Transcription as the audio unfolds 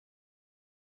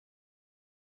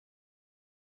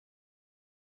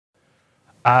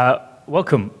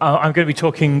Welcome. I'm going to be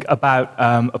talking about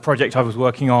a project I was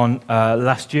working on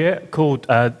last year called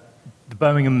the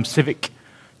Birmingham Civic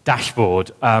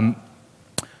Dashboard. I'm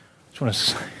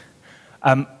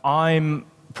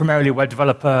primarily a web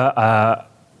developer,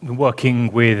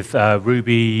 working with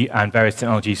Ruby and various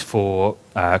technologies for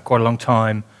quite a long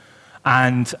time.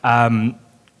 And I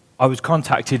was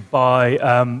contacted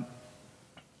by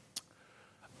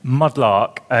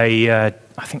Mudlark,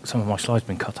 I think some of my slides have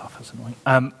been cut off, that's annoying.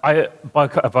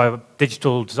 By a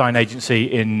digital design agency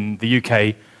in the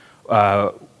UK,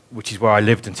 which is where I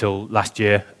lived until last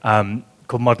year,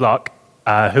 called Mudlark,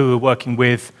 who were working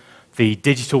with the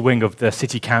digital wing of the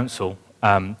City Council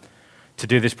to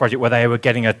do this project where they were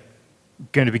going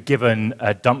to be given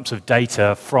dumps of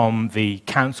data from the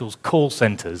council's call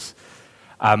centres,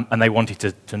 and they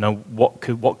wanted to know what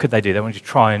could they do. They wanted to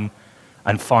try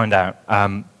and find out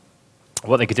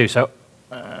what they could do. So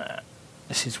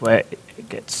this is where it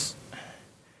gets.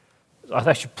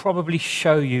 I should probably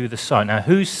show you the site now.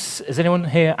 Has anyone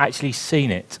here actually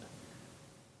seen it?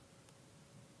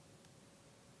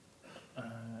 If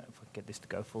I get this to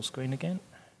go full screen again.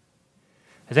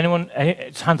 Has anyone?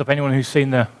 Hands up! Anyone who's seen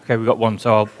the? Okay, we've got one.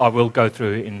 So I will go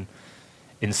through it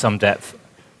in some depth.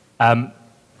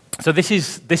 So this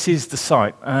is the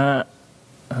site.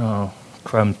 Oh,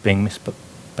 Chrome's being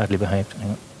badly behaved.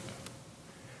 Hang on.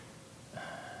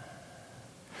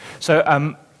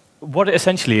 So what it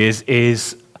essentially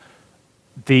is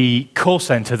the call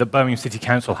center that Birmingham City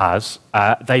Council has.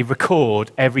 They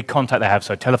record every contact they have,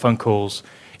 so telephone calls,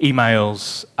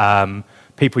 emails,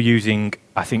 people using,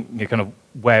 I think, kind of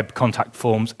web contact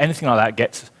forms, anything like that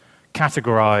gets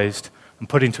categorized and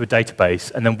put into a database,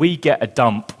 and then we get a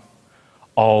dump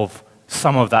of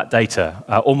some of that data,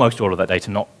 almost all of that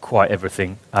data, not quite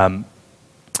everything.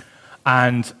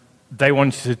 And they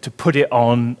wanted to put it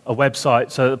on a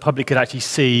website so that the public could actually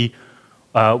see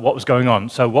what was going on.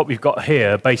 So what we've got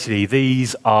here, basically,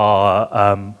 these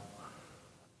are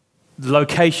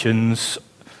locations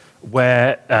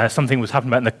where something was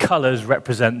happening, and the colors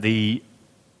represent the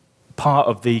part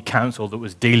of the council that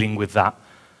was dealing with that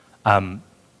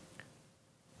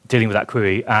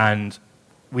query. And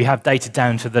we have data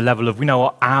down to the level of, we know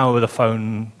what hour the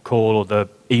phone call or the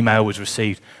email was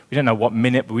received. We don't know what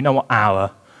minute, but we know what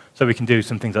hour. So we can do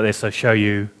some things like this. So show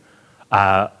you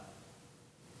over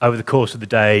the course of the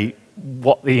day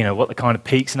what the kind of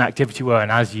peaks in activity were,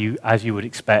 and as you would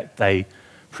expect, they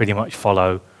pretty much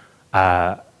follow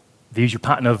the usual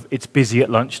pattern of it's busy at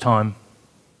lunchtime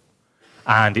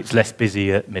and it's less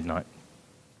busy at midnight.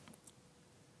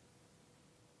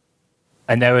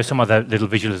 And there are some other little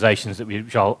visualizations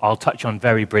which I'll touch on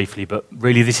very briefly, but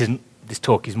really this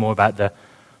talk is more about the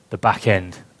back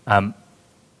end.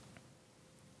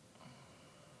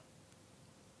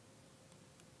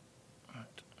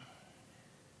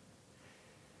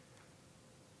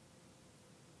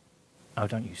 Oh,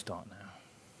 don't you start now.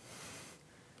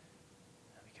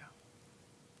 There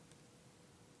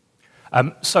we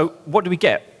go. So what do we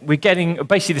get? We're getting,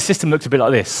 basically the system looks a bit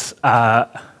like this.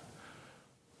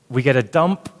 We get a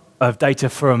dump of data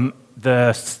from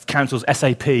the council's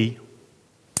SAP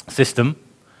system,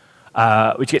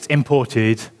 which gets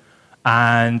imported.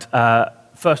 And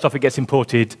first off, it gets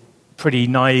imported pretty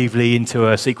naively into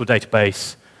a SQL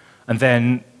database. And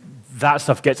then that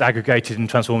stuff gets aggregated and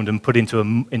transformed and put into a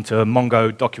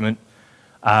Mongo document,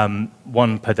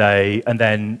 one per day. And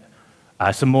then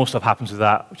some more stuff happens with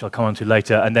that, which I'll come on to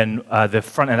later. And then the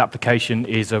front-end application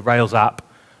is a Rails app,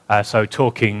 so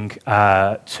talking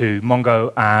to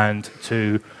Mongo and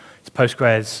to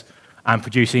Postgres and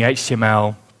producing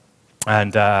HTML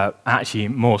and actually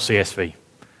more CSV.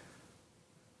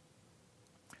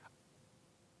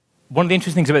 One of the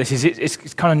interesting things about this is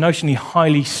it's kind of notionally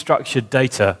highly structured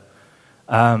data.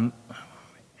 So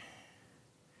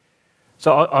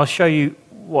I'll show you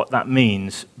what that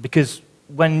means, because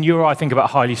when you or I think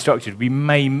about highly structured, we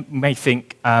may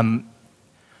think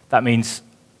that means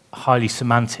highly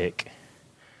semantic,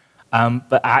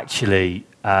 but actually,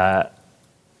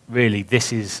 really,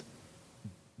 this is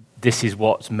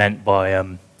what's meant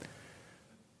by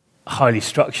highly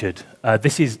structured.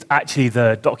 This is actually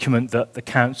the document that the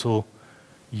council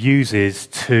uses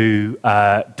to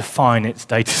define its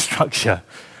data structure.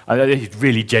 It's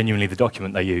really genuinely the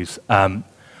document they use,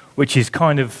 which is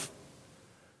kind of,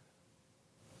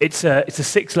 it's a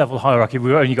 6-level hierarchy.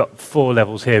 We've only got 4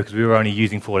 levels here because we were only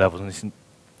using 4 levels, and this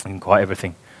isn't quite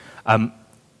everything.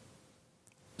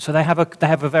 So they have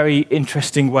a very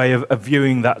interesting way of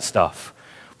viewing that stuff,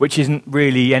 which isn't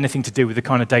really anything to do with the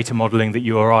kind of data modeling that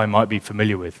you or I might be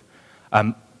familiar with.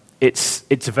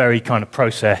 it's a very kind of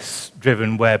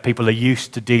process-driven where people are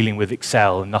used to dealing with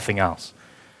Excel and nothing else.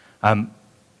 But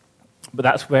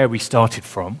that's where we started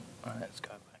from. Let's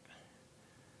go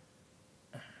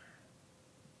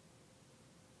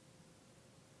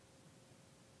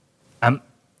back.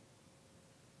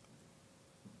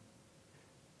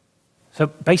 So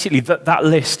basically, that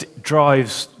list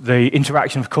drives the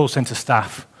interaction of call center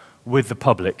staff with the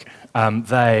public.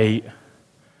 When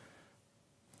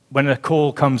a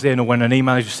call comes in or when an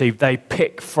email is received, they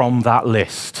pick from that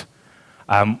list,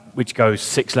 which goes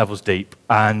 6 levels deep.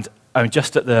 And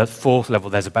just at the 4th level,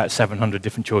 there's about 700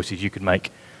 different choices you could make.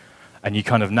 And you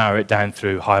kind of narrow it down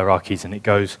through hierarchies, and it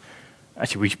goes...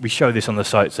 Actually, we show this on the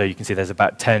site, so you can see there's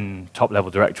about 10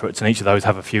 top-level directorates, and each of those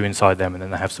have a few inside them, and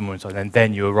then they have some more inside them. And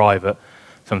then you arrive at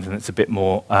something that's a bit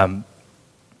more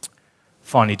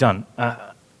finely done.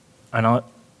 And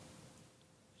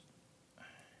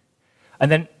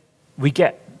then we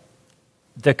get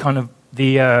the kind of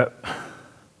we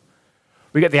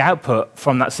get the output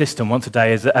from that system once a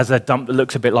day as a dump that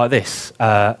looks a bit like this.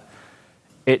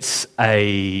 It's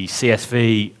a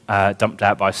CSV dumped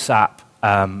out by SAP.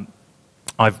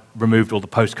 I've removed all the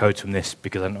postcodes from this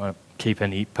because I don't want to keep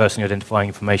any personally identifying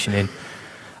information in.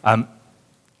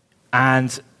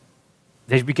 And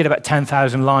we get about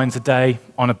 10,000 lines a day.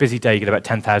 On a busy day, you get about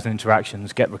 10,000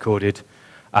 interactions get recorded.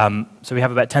 So we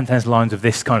have about 10,000 lines of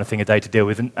this kind of thing a day to deal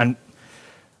with. And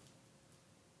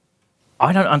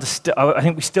I don't understand. I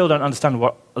think we still don't understand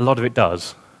what a lot of it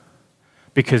does,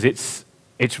 because it's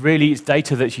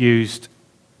data that's used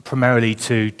primarily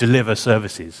to deliver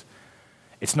services.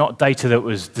 It's not data that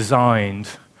was designed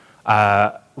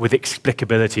with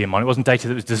explicability in mind. It wasn't data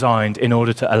that was designed in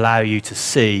order to allow you to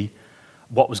see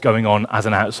what was going on as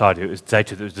an outsider. It was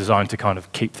data that was designed to kind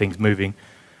of keep things moving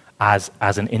as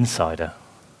an insider.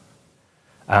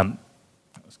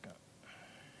 Let's go.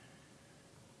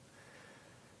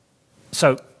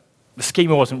 So the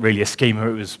schema wasn't really a schema.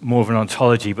 It was more of an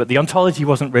ontology. But the ontology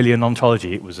wasn't really an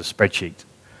ontology. It was a spreadsheet.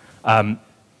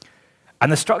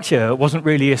 And the structure wasn't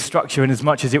really a structure in as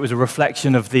much as it was a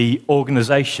reflection of the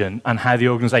organization and how the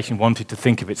organization wanted to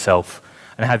think of itself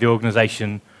and how the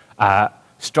organization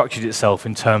structured itself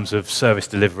in terms of service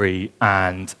delivery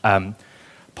and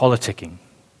politicking.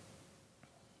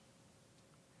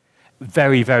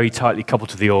 Very, very tightly coupled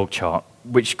to the org chart,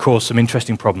 which caused some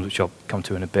interesting problems, which I'll come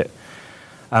to in a bit.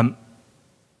 The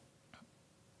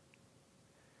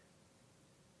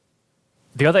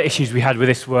other issues we had with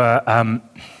this were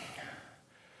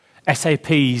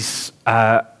SAP's,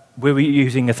 we were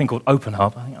using a thing called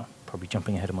OpenHub. I think I'm probably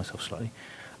jumping ahead of myself slightly.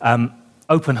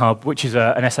 OpenHub, which is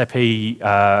an SAP,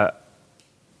 I'm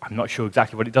not sure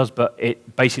exactly what it does, but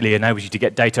it basically enables you to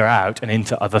get data out and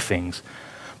into other things.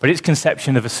 But its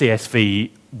conception of a CSV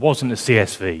wasn't a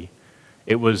CSV.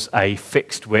 It was a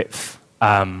fixed width,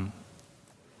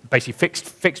 basically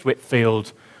fixed width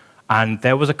field, and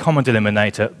there was a comma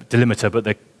delimiter, but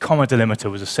the comma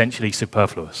delimiter was essentially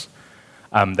superfluous.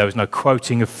 There was no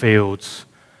quoting of fields,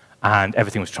 and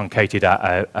everything was truncated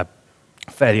at a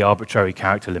fairly arbitrary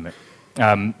character limit,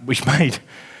 which made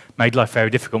life very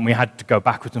difficult. We had to go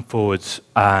backwards and forwards,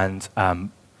 and I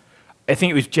think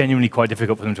it was genuinely quite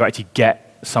difficult for them to actually get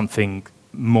something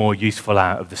more useful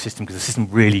out of the system, because the system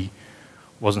really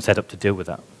wasn't set up to deal with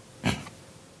that.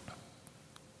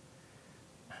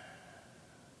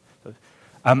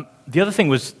 The other thing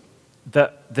was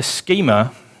that the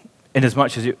schema, in as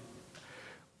much as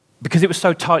because it was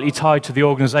so tightly tied to the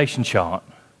organization chart,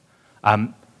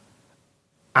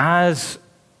 as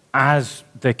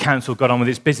the council got on with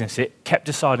its business, it kept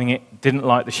deciding it didn't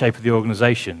like the shape of the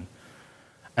organization.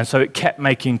 And so it kept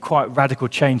making quite radical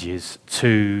changes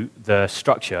to the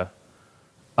structure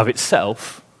of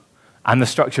itself and the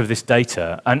structure of this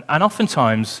data. And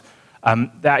oftentimes,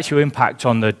 the actual impact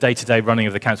on the day-to-day running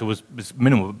of the council was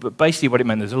minimal. But basically what it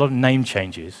meant, there's a lot of name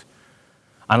changes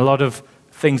and a lot of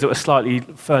things that were slightly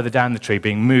further down the tree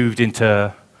being moved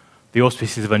into the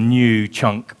auspices of a new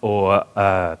chunk or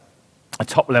a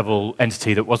top-level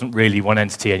entity that wasn't really one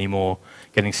entity anymore,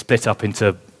 getting split up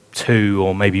into 2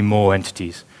 or maybe more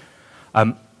entities.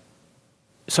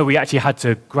 So we actually had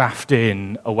to graft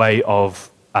in a way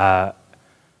of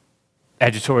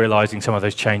editorializing some of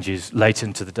those changes late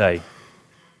into the day.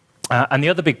 And the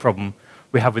other big problem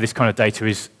we have with this kind of data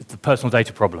is the personal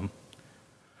data problem.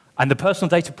 And the personal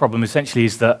data problem essentially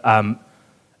is that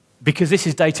because this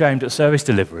is data aimed at service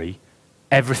delivery,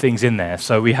 everything's in there.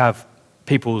 So we have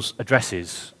people's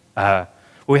addresses,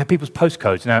 we have people's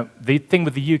postcodes. Now, the thing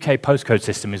with the UK postcode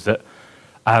system is that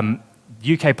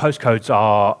UK postcodes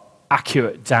are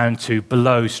accurate down to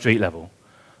below street level.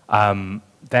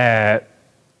 They're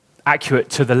accurate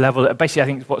to the level, basically I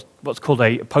think it's what's called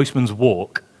a postman's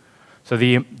walk. So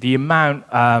the amount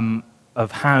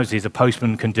of houses a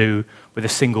postman can do with a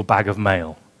single bag of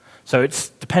mail. So it's,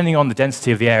 depending on the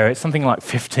density of the area, it's something like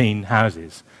 15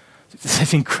 houses.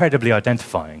 It's incredibly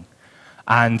identifying.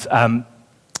 And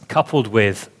coupled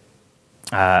with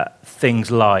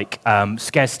things like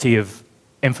scarcity of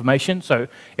information. So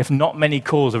if not many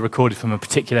calls are recorded from a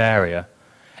particular area,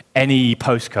 any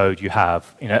postcode you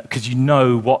have, because you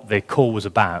know what the call was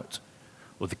about,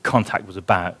 or the contact was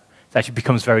about, it actually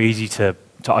becomes very easy to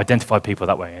identify people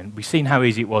that way. And we've seen how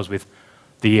easy it was with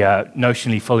the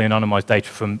notionally fully anonymized data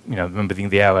from, remember the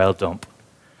AOL dump.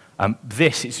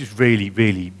 This is just really,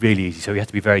 really, really easy, so we have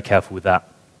to be very careful with that.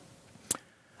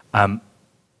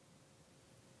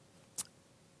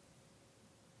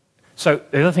 So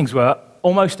the other things were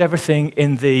almost everything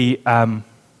in the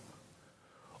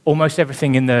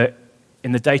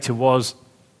data was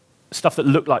stuff that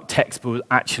looked like text but was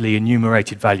actually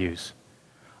enumerated values.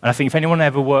 And I think if anyone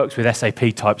ever works with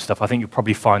SAP type stuff, I think you'll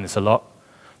probably find this a lot.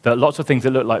 That lots of things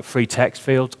that look like free text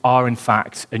fields are in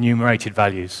fact enumerated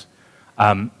values.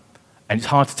 And it's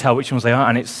hard to tell which ones they are,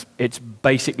 and it's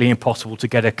basically impossible to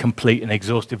get a complete and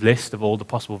exhaustive list of all the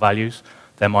possible values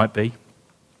there might be.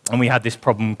 And we had this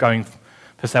problem going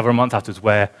for several months afterwards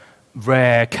where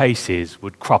rare cases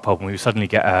would crop up and we would suddenly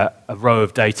get a row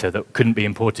of data that couldn't be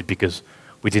imported because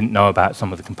we didn't know about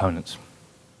some of the components.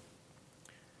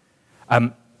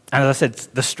 And as I said,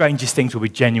 the strangest things will be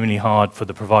genuinely hard for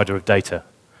the provider of data.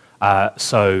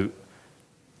 So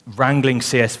wrangling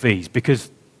CSVs, because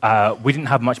we didn't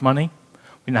have much money.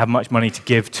 We didn't have much money to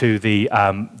give to the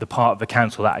part of the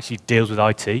council that actually deals with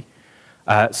IT.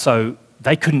 So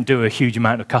they couldn't do a huge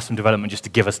amount of custom development just to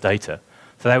give us data.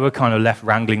 So they were kind of left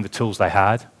wrangling the tools they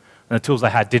had. And the tools they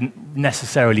had didn't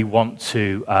necessarily want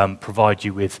to provide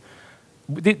you with...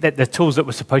 The tools that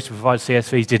were supposed to provide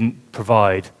CSVs didn't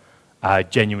provide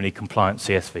genuinely compliant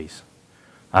CSVs.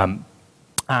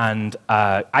 And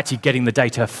actually getting the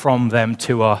data from them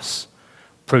to us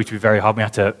proved to be very hard. We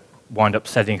had to wind up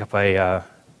setting up a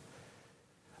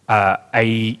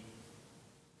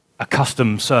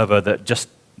custom server that just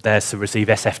dares to receive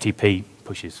SFTP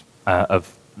pushes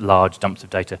of large dumps of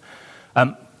data.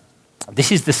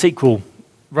 This is the SQL,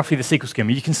 roughly the SQL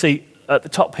schema. You can see at the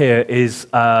top here is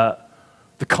the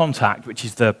contact, which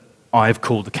is I've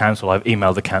called the council, I've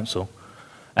emailed the council.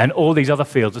 And all these other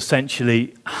fields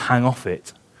essentially hang off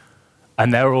it.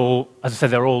 And they're all, as I said,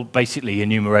 they're all basically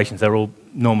enumerations. They're all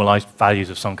normalized values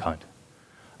of some kind.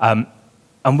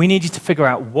 And we needed to figure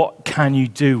out what can you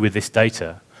do with this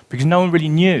data, because no one really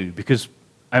knew.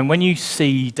 And when you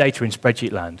see data in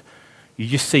spreadsheet land, you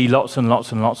just see lots and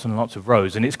lots and lots and lots of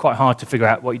rows, and it's quite hard to figure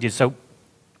out what you did. So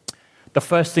the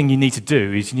first thing you need to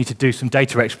do is you need to do some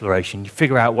data exploration. You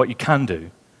figure out what you can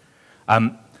do,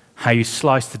 how you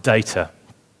slice the data.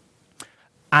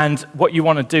 And what you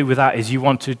want to do with that is you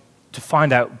want to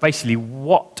find out basically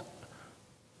what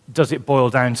does it boil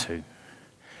down to.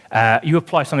 You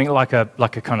apply something like a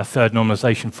kind of third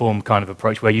normalization form kind of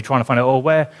approach where you're trying to find out,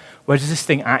 where does this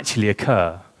thing actually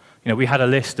occur? We had a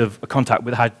list of a contact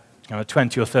that had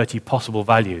 20 or 30 possible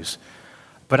values.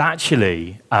 But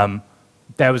actually,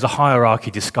 there was a hierarchy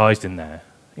disguised in there.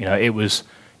 It was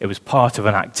part of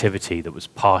an activity that was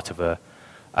part of a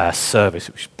service,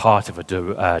 which was part of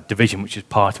a division, which is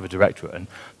part of a directorate. And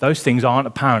those things aren't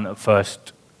apparent at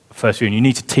first view, and you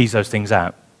need to tease those things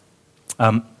out.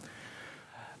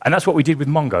 And that's what we did with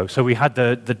Mongo. So we had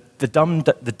the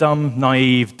dumb,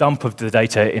 naive dump of the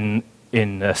data in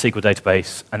a SQL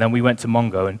database, and then we went to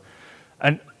Mongo,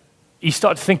 and you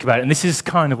start to think about it, and this is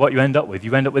kind of what you end up with.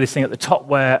 You end up with this thing at the top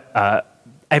where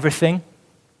everything,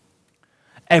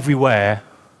 everywhere,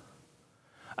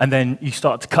 and then you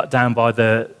start to cut down by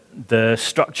the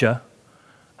structure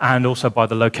and also by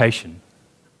the location.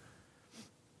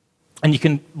 And you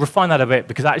can refine that a bit,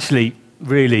 because actually,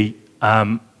 really,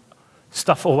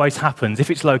 stuff always happens. If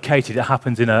it's located, it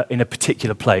happens in a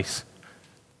particular place.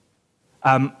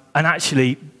 And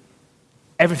actually,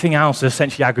 everything else is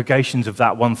essentially aggregations of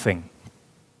that one thing.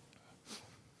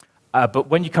 But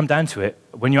when you come down to it,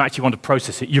 when you actually want to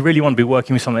process it, you really want to be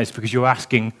working with something like this, because you're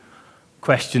asking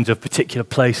questions of particular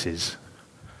places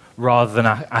rather than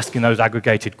asking those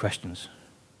aggregated questions.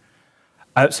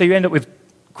 So you end up with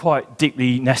quite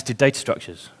deeply nested data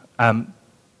structures. Find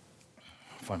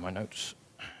my notes.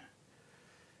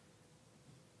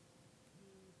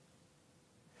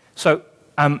 So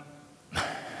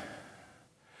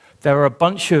there are a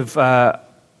bunch of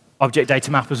object data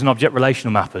mappers and object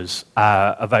relational mappers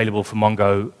available for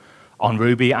Mongo on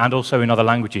Ruby and also in other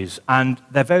languages, and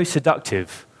they're very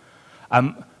seductive.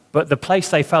 But the place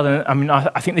they fell in, I mean,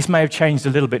 I think this may have changed a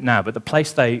little bit now, but the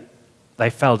place they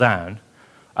fell down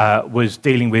was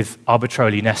dealing with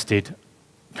arbitrarily nested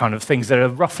kind of things that are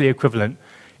roughly equivalent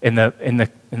in the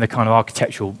kind of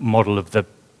architectural model of the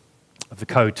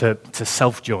code to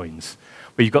self-joins,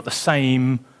 where you've got the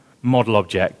same model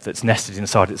object that's nested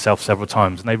inside itself several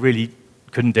times, and they really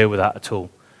couldn't deal with that at all.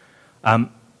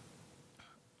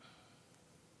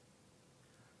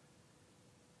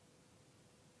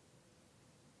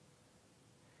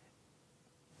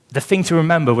 The thing to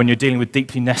remember when you're dealing with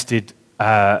deeply nested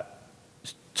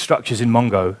structures in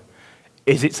Mongo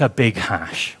is it's a big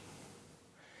hash.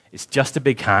 It's just a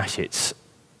big hash. It's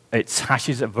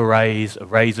hashes of arrays,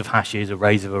 arrays of hashes,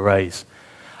 arrays of arrays.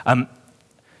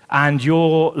 And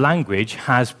your language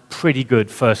has pretty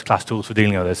good first-class tools for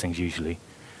dealing with those things usually.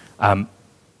 But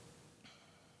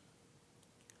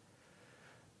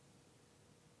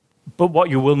what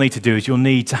you will need to do is you'll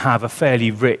need to have a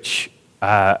fairly rich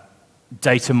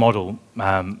data model,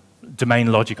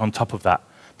 domain logic on top of that.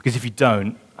 Because if you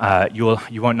don't, you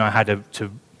won't know how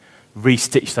to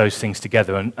re-stitch those things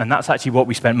together. And that's actually what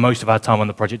we spent most of our time on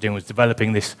the project doing, was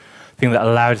developing this thing that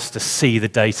allowed us to see the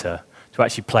data, to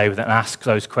actually play with it and ask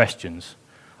those questions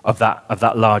of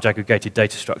that large aggregated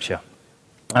data structure.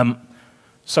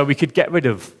 So we could get rid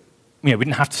of, we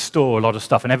didn't have to store a lot of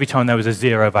stuff, and every time there was a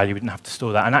zero value, we didn't have to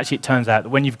store that. And actually it turns out that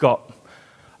when you've got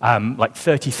like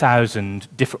 30,000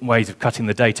 different ways of cutting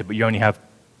the data, but you only have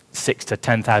 6,000 to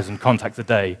 10,000 contacts a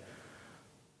day,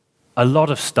 a lot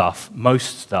of stuff,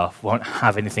 most stuff, won't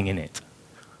have anything in it.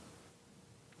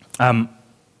 And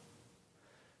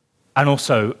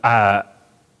also,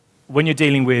 when you're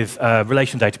dealing with a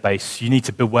relational database, you need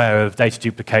to beware of data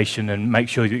duplication and make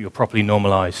sure that you're properly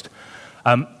normalized.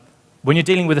 When you're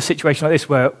dealing with a situation like this,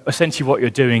 where essentially what you're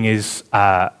doing is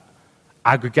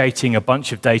aggregating a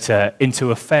bunch of data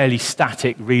into a fairly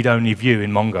static read-only view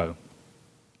in Mongo,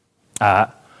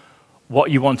 what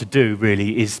you want to do,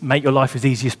 really, is make your life as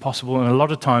easy as possible, and a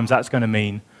lot of times that's going to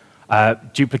mean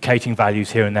duplicating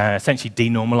values here and there, essentially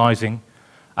denormalizing.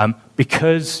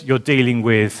 Because you're dealing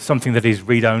with something that is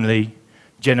read-only,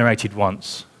 generated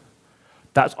once,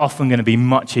 that's often going to be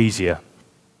much easier.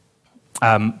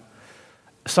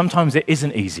 Sometimes it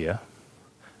isn't easier,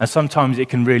 and sometimes it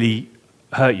can really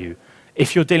hurt you.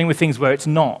 If you're dealing with things where it's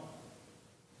not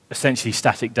essentially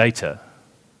static data,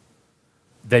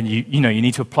 then you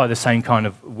need to apply the same kind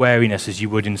of wariness as you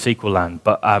would in SQL land.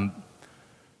 But a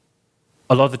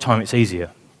lot of the time, it's easier.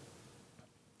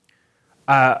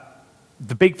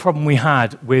 The big problem we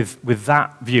had with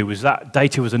that view was that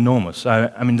data was enormous.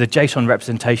 I mean, the JSON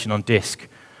representation on disk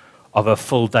of a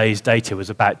full day's data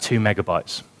was about 2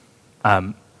 megabytes,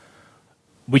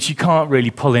 which you can't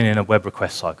really pull in a web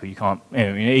request cycle. You can't,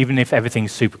 even if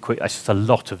everything's super quick, that's just a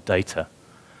lot of data.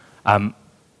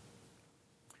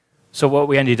 So what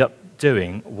we ended up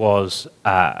doing was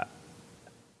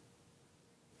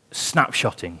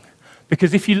snapshotting.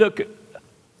 Because if you look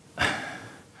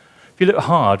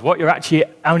hard, what you're actually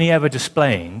only ever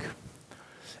displaying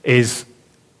is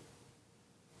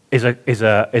a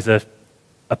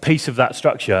piece of that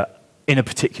structure in a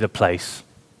particular place.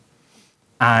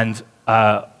 And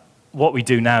what we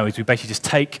do now is we basically just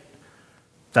take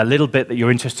that little bit that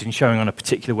you're interested in showing on a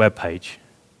particular web page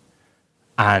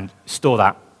and store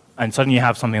that. And suddenly you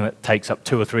have something that takes up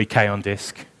 2 or 3K on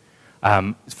disk.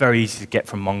 It's very easy to get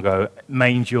from Mongo. It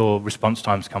means your response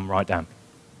times come right down.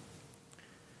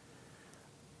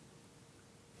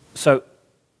 So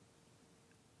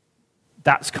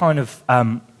that's kind of,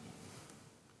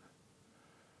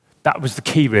 that was the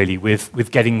key, really, with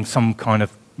getting some kind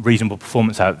of reasonable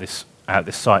performance out of this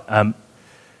site.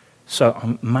 So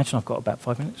I imagine I've got about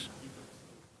 5 minutes.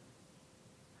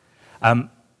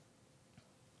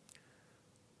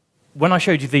 When I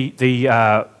showed you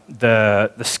the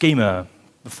schema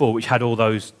before, which had all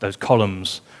those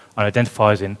columns and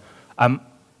identifiers in,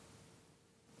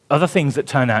 other things that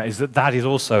turn out is that is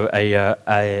also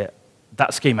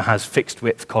that schema has fixed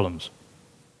width columns,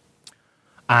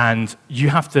 and you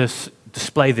have to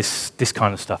display this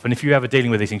kind of stuff. And if you're ever dealing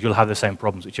with these things, you'll have the same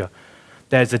problems, which are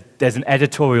there's an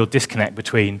editorial disconnect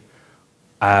between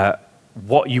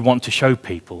what you want to show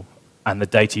people and the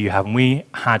data you have. And we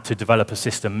had to develop a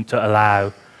system to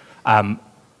allow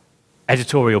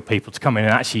editorial people to come in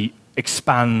and actually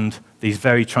expand these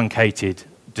very truncated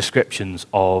descriptions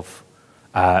of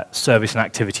service and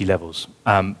activity levels.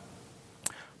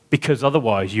 Because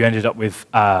otherwise, you ended up with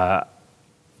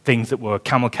things that were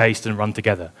camel-cased and run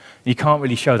together. You can't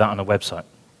really show that on a website.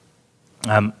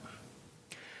 And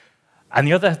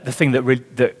the thing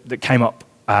that came up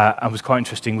and was quite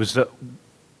interesting was that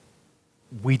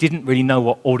we didn't really know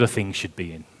what order things should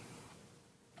be in.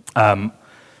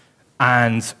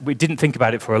 And we didn't think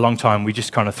about it for a long time. We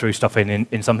just kind of threw stuff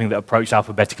in something that approached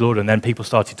alphabetical order, and then people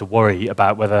started to worry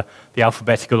about whether the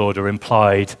alphabetical order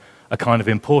implied a kind of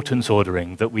importance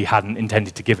ordering that we hadn't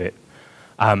intended to give it.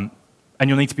 And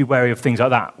you'll need to be wary of things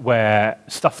like that, where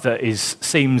stuff that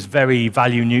seems very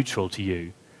value neutral to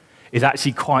you is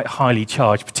actually quite highly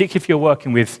charged, particularly if you're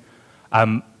working with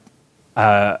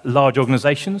large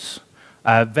organizations,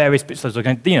 various bits of those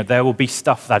organizations. There will be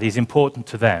stuff that is important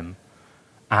to them,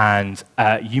 and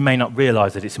you may not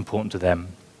realize that it's important to them,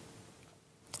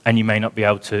 and you may not be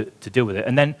able to deal with it.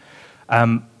 And then,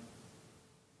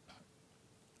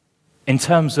 in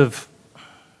terms of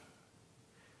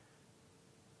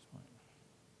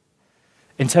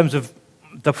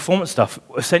the performance stuff,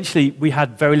 essentially we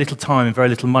had very little time and very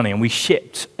little money, and we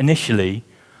shipped initially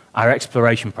our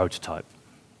exploration prototype.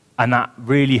 And that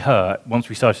really hurt once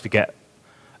we started to get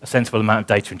a sensible amount of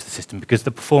data into the system, because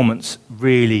the performance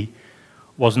really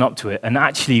wasn't up to it. And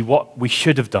actually what we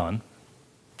should have done,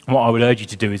 what I would urge you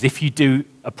to do, is if you do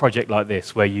a project like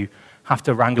this where you have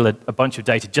to wrangle a bunch of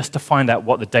data just to find out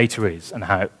what the data is and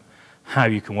how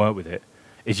you can work with it,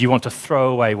 is you want to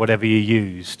throw away whatever you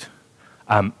used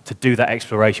to do that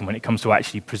exploration when it comes to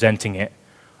actually presenting it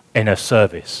in a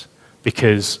service.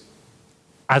 Because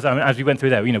as we went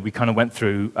through there, we kind of went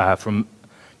through from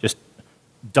just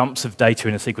dumps of data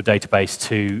in a SQL database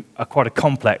to quite a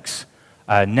complex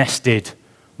nested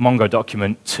Mongo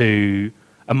document to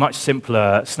a much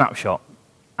simpler snapshot.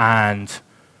 And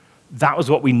that was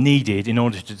what we needed in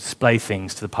order to display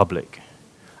things to the public.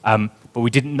 But we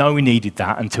didn't know we needed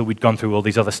that until we'd gone through all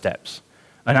these other steps.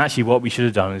 And actually what we should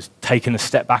have done is taken a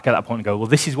step back at that point and go, well,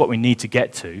 this is what we need to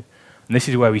get to, and this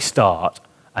is where we start,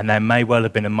 and there may well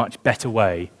have been a much better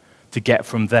way to get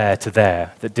from there to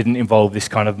there that didn't involve this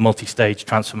kind of multi-stage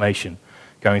transformation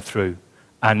going through.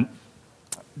 And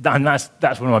that's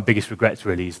one of my biggest regrets,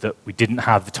 really, is that we didn't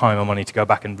have the time or money to go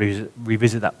back and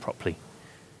revisit that properly.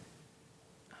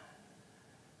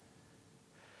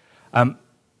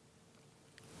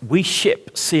 We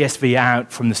ship CSV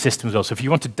out from the system as well. So if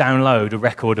you want to download a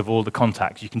record of all the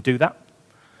contacts, you can do that.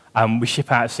 We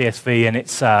ship out CSV, and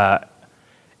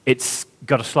it's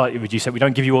got a slightly reduced set. We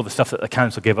don't give you all the stuff that the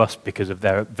council give us because of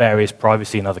their various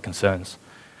privacy and other concerns.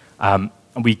 And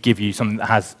we give you something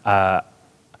that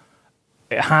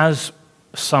has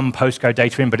some postcode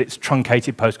data in, but it's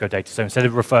truncated postcode data. So instead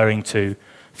of referring to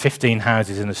 15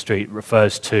 houses in the street, it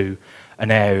refers to an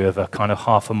area of a kind of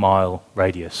half-a-mile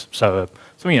radius. So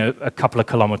a couple of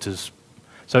kilometers.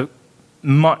 So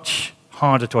much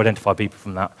harder to identify people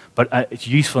from that, but it's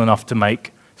useful enough to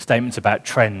make statements about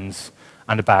trends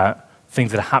and about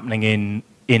things that are happening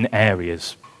in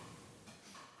areas.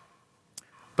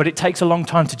 But it takes a long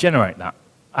time to generate that.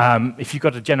 If you've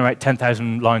got to generate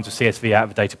 10,000 lines of CSV out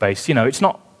of a database, it's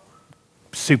not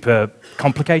super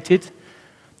complicated.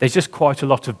 There's just quite a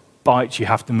lot of bytes you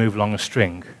have to move along a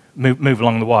string, move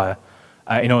along the wire,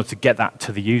 in order to get that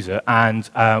to the user. And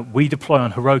we deploy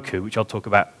on Heroku, which I'll talk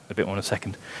about a bit more in a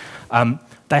second.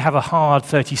 They have a hard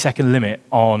 30-second limit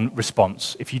on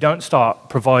response. If you don't start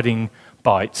providing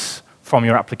bytes from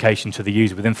your application to the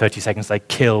user within 30 seconds, they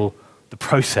kill the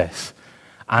process.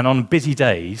 And on busy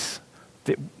days,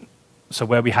 so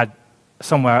where we had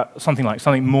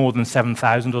something more than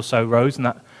 7,000 or so rows, and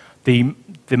that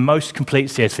the most complete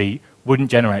CSV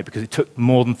wouldn't generate because it took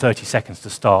more than 30 seconds to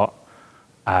start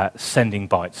sending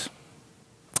bytes.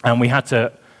 And we had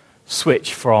to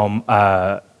switch from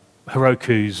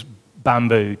Heroku's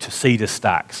Bamboo to Cedar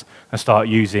stacks and start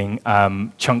using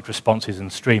chunked responses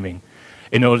and streaming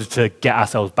in order to get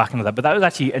ourselves back into that. But that was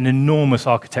actually an enormous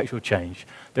architectural change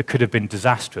that could have been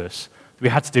disastrous. We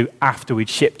had to do after we'd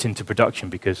shipped into production,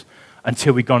 because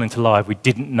until we'd gone into live, we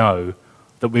didn't know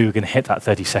that we were going to hit that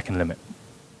 30-second limit.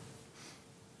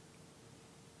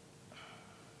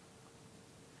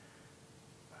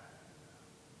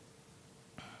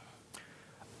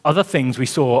 Other things we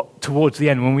saw towards the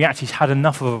end, when we actually had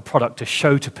enough of a product to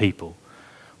show to people,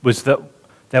 was that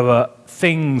there were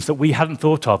things that we hadn't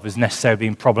thought of as necessarily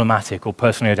being problematic or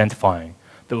personally identifying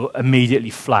that were immediately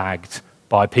flagged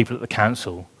by people at the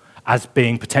council as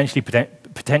being potentially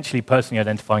personally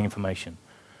identifying information.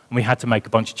 And we had to make a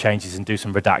bunch of changes and do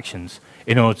some redactions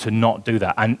in order to not do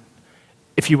that. And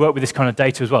if you work with this kind of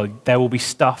data as well, there will be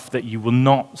stuff that you will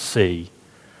not see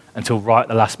until right at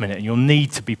the last minute, and you'll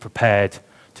need to be prepared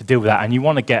to deal with that. And you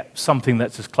want to get something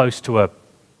that's as close to a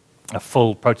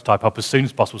full prototype up as soon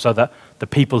as possible, so that the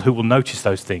people who will notice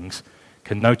those things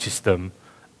can notice them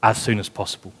as soon as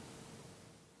possible.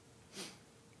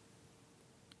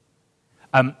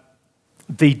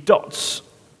 The dots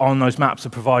on those maps are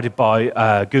provided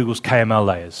by Google's KML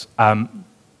layers.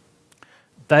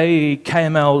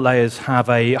 KML layers have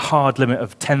a hard limit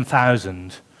of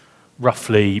 10,000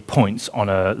 roughly points on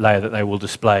a layer that they will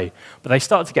display. But they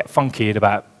start to get funky at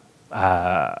about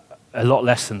a lot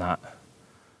less than that.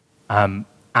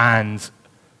 And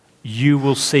you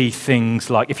will see things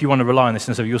like, if you want to rely on this,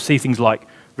 and so you'll see things like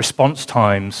response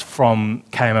times from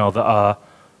KML that are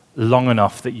long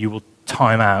enough that you will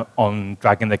time out on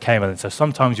dragging the KML in. So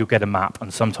sometimes you'll get a map,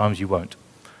 and sometimes you won't.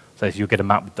 So you'll get a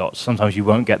map with dots. Sometimes you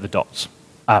won't get the dots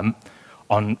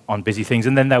on busy things,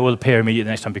 and then they will appear immediately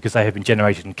next time because they have been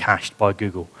generated and cached by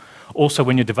Google. Also,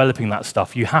 when you're developing that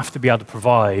stuff, you have to be able to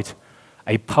provide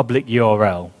a public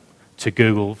URL to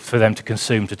Google for them to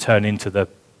consume to turn into the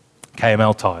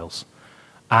KML tiles.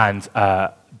 And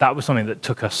that was something that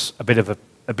took us a bit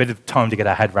of time to get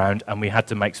our head around, and we had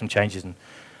to make some changes and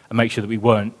make sure that we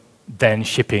weren't then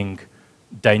shipping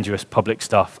dangerous public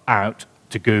stuff out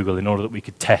to Google in order that we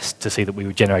could test to see that we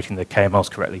were generating the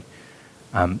KMLs correctly.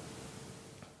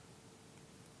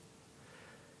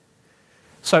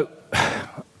 So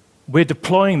we're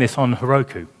deploying this on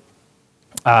Heroku,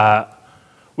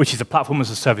 which is a platform as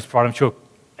a service provider. I'm sure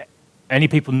any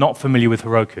people not familiar with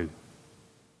Heroku?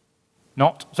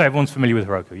 Not? So everyone's familiar with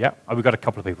Heroku, yeah? Oh, we've got a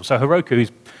couple of people. So Heroku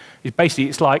is basically,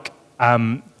 it's like,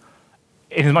 in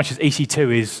as much as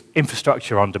EC2 is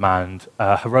infrastructure on demand,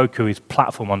 Heroku is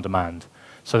platform on demand.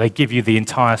 So they give you the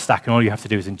entire stack, and all you have to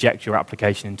do is inject your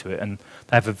application into it. And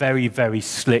they have a very, very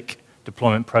slick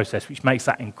deployment process, which makes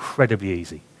that incredibly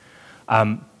easy.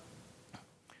 All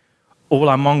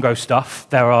our Mongo stuff,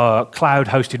 there are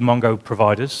cloud-hosted Mongo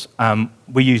providers.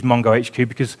 We use Mongo HQ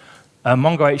because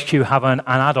Mongo HQ have an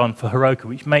add-on for Heroku,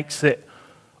 which makes it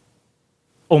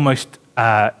almost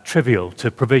trivial to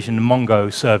provision a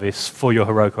Mongo service for your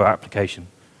Heroku application.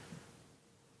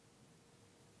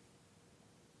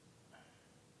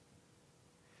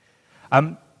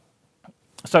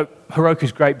 So Heroku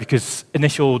is great because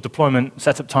initial deployment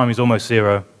setup time is almost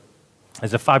zero.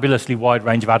 There's a fabulously wide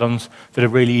range of add-ons that are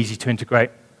really easy to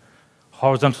integrate.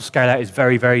 Horizontal scale-out is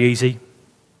very, very easy.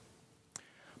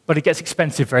 But it gets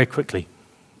expensive very quickly.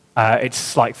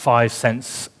 It's like 5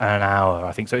 cents an hour,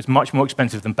 I think. So it's much more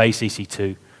expensive than base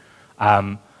EC2.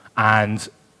 And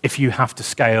if you have to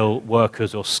scale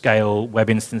workers or scale web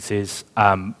instances,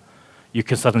 you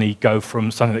can suddenly go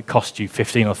from something that costs you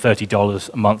 $15 or $30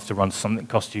 a month to run to something that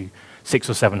costs you $600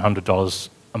 or $700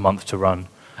 a month to run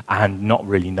and not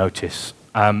really notice.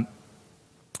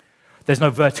 There's no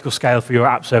vertical scale for your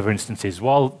app server instances.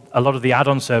 While a lot of the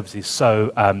add-on services, so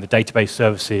the database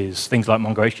services, things like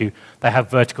MongoDB, they have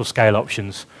vertical scale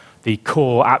options. The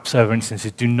core app server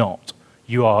instances do not.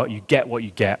 You get what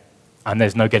you get, and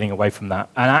there's no getting away from that.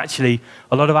 And actually,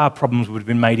 a lot of our problems would have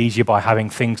been made easier by having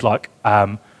things like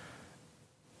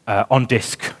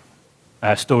on-disk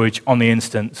storage on the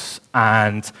instance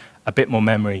and a bit more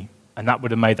memory, and that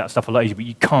would have made that stuff a lot easier, but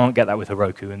you can't get that with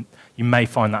Heroku, and you may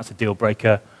find that's a deal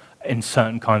breaker in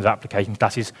certain kinds of applications.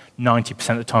 That is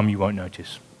 90% of the time you won't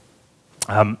notice.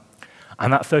 And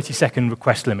that 30-second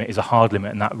request limit is a hard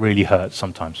limit, and that really hurts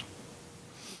sometimes.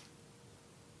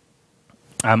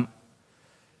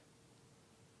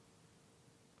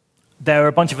 There are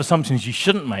a bunch of assumptions you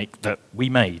shouldn't make that we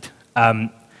made.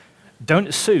 Don't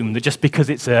assume that just because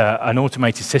it's an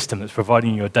automated system that's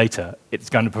providing you your data,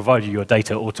 it's going to provide you your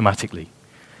data automatically.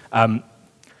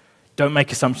 Don't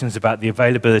make assumptions about the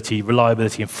availability,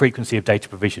 reliability, and frequency of data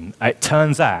provision. It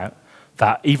turns out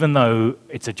that even though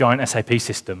it's a giant SAP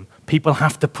system, people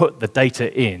have to put the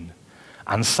data in.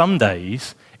 And some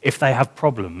days, if they have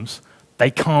problems, they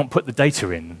can't put the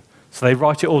data in. So they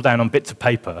write it all down on bits of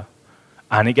paper,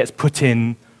 and it gets put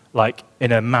in like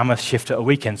in a mammoth shift at a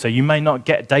weekend. So you may not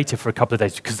get data for a couple of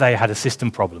days because they had a system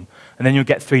problem. And then you'll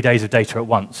get 3 days of data at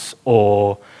once,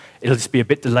 or it'll just be a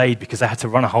bit delayed because they had to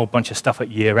run a whole bunch of stuff at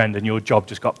year end and your job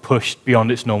just got pushed beyond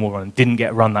its normal run and didn't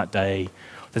get run that day.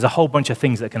 There's a whole bunch of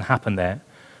things that can happen there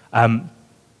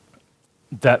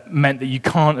that meant that you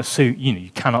can't assume, you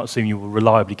cannot assume you will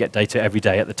reliably get data every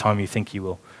day at the time you think you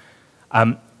will.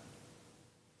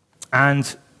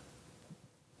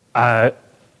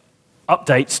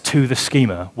 Updates to the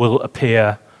schema will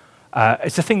appear.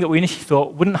 It's a thing that we initially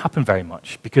thought wouldn't happen very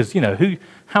much because,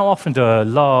 how often do a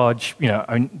large,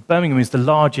 Birmingham is the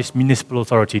largest municipal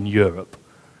authority in Europe.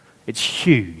 It's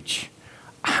huge.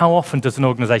 How often does an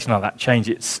organization like that change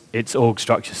its org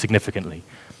structure significantly?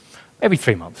 Every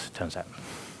 3 months, it turns out.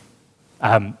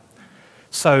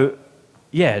 So,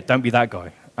 yeah, don't be that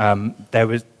guy. There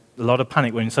was a lot of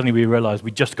panic when suddenly we realized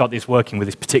we just got this working with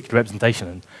this particular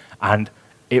representation, and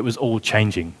it was all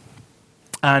changing.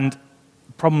 And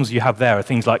problems you have there are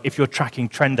things like if you're tracking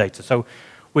trend data. So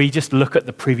we just look at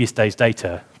the previous day's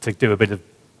data to do a bit of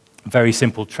very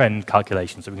simple trend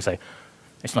calculations. So we can say,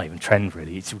 it's not even trend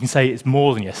really, we can say it's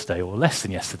more than yesterday or less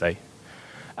than yesterday.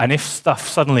 And if stuff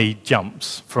suddenly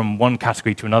jumps from one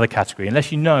category to another category,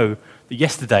 unless you know that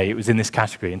yesterday it was in this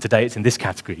category and today it's in this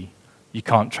category, you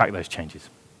can't track those changes.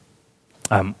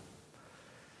 That's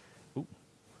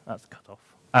cut off.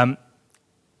 I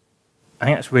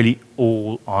think that's really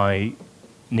all I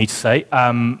need to say.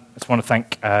 I just want to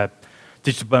thank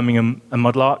Digital Birmingham and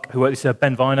Modelark, who worked with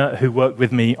Ben Viner, who worked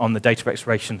with me on the data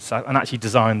exploration side and actually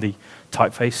designed the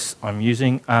typeface I'm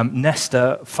using.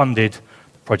 Nesta funded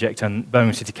the project, and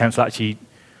Birmingham City Council actually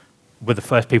were the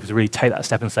first people to really take that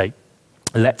step and say,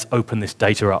 let's open this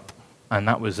data up. And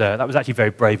that was actually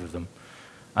very brave of them.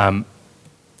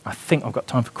 I think I've got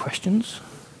time for questions.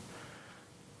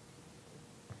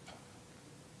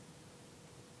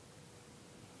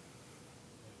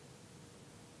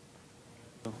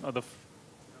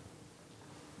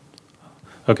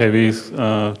 Okay, we've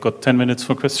got 10 minutes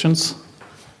for questions.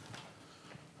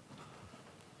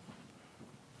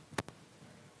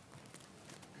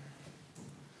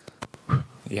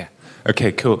 Yeah,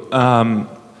 okay, cool.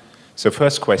 So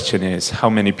first question is, how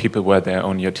many people were there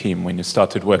on your team when you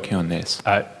started working on this?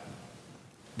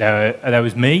 There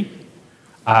was me,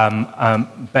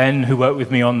 Ben, who worked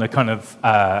with me on the kind of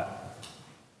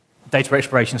data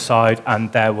exploration side,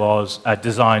 and there was a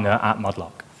designer at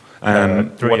Modelark.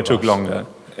 And what took longer?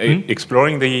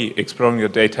 Exploring the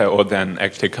data, or then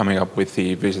actually coming up with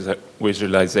the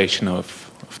visualization of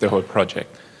the whole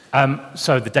project?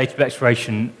 So the data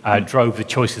exploration drove the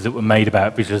choices that were made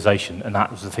about visualization, and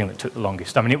that was the thing that took the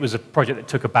longest. I mean, it was a project that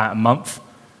took about a month,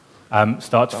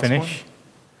 start to finish,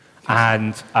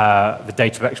 and the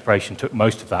data exploration took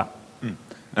most of that.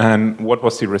 And what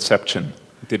was the reception?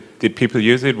 Did people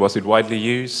use it? Was it widely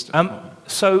used?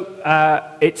 So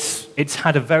it's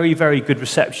had a very, very good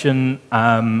reception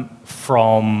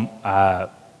from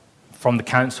the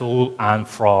council and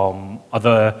from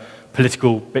other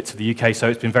political bits of the UK. So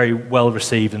it's been very well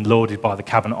received and lauded by the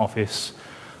Cabinet Office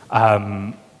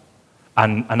and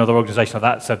other organisations like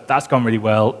that. So that's gone really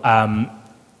well.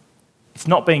 It's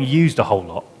not being used a whole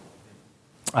lot,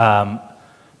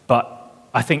 but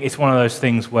I think it's one of those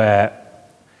things where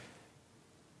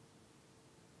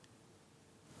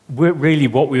really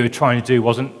what we were trying to do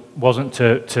wasn't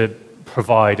to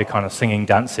provide a kind of singing,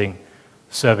 dancing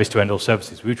service to end all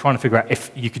services. We were trying to figure out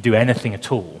if you could do anything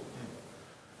at all.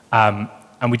 And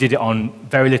we did it on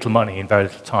very little money in very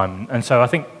little time. And so I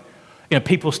think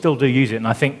people still do use it, and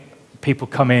I think people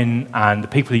come in and the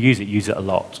people who use it a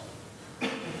lot.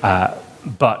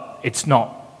 But it's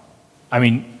not,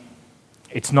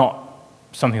 it's not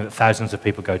something that thousands of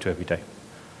people go to every day.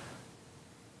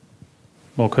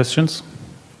 More questions?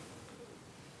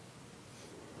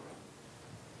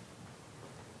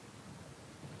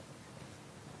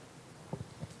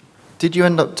 Did you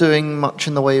end up doing much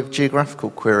in the way of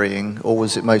geographical querying, or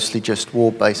was it mostly just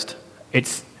ward-based?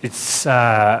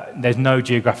 There's no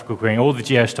geographical querying. All the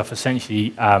geo stuff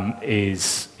essentially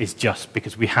is just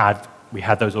because we had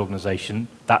those organisations,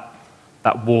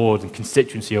 that ward and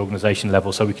constituency organisation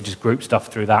level, so we could just group stuff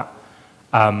through that.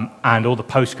 And all the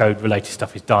postcode related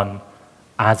stuff is done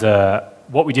as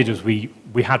what we did was we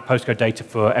had postcode data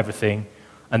for everything,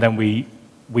 and then we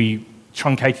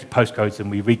truncated postcodes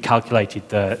and we recalculated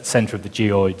the centre of the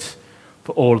geoids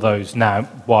for all of those now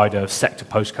wider sector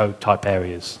postcode type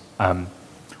areas. Anyone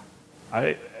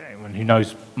who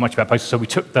knows much about postcodes, so we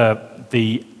took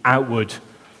the outward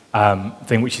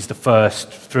thing, which is the first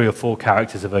 3 or 4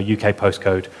 characters of a UK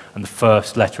postcode and the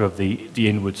first letter of the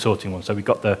inward sorting one. So we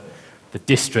got the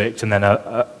district and then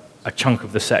a chunk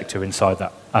of the sector inside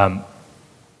that.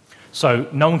 So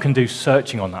no one can do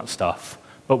searching on that stuff,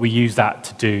 but we use that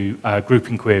to do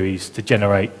grouping queries to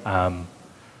generate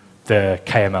the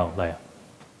KML layer.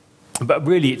 But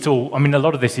really, it's all, a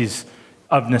lot of this is,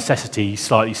 of necessity,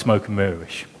 slightly smoke and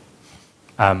mirror-ish.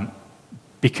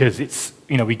 Because it's,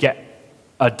 we get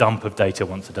a dump of data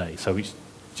once a day, so it's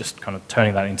just kind of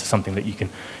turning that into something that you can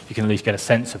at least get a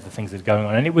sense of the things that are going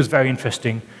on. And it was very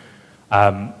interesting.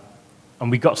 And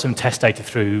we got some test data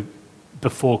through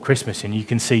before Christmas, and you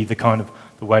can see the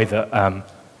way that,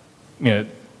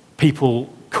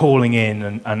 people calling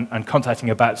in and contacting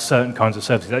about certain kinds of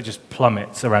services, that just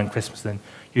plummets around Christmas. Then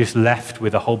you're just left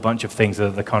with a whole bunch of things that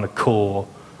are the kind of core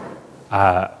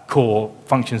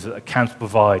functions that the council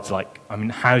provides, like,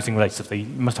 housing related stuff. You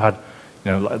must have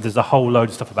had, there's a whole load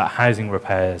of stuff about housing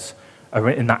repairs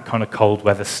in that kind of cold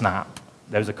weather snap.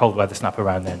 There was a cold weather snap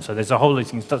around then. So there's a whole lot of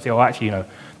things that say, oh, actually,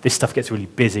 this stuff gets really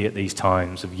busy at these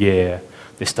times of year.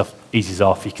 This stuff eases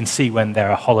off. You can see when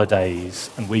there are holidays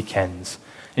and weekends.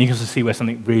 And you can also see where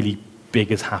something really big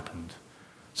has happened.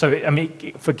 So, I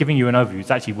mean, for giving you an overview, it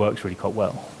actually works really quite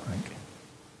well, I think.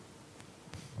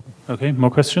 Okay, more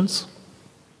questions?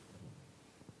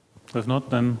 If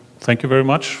not, then thank you very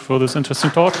much for this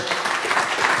interesting talk.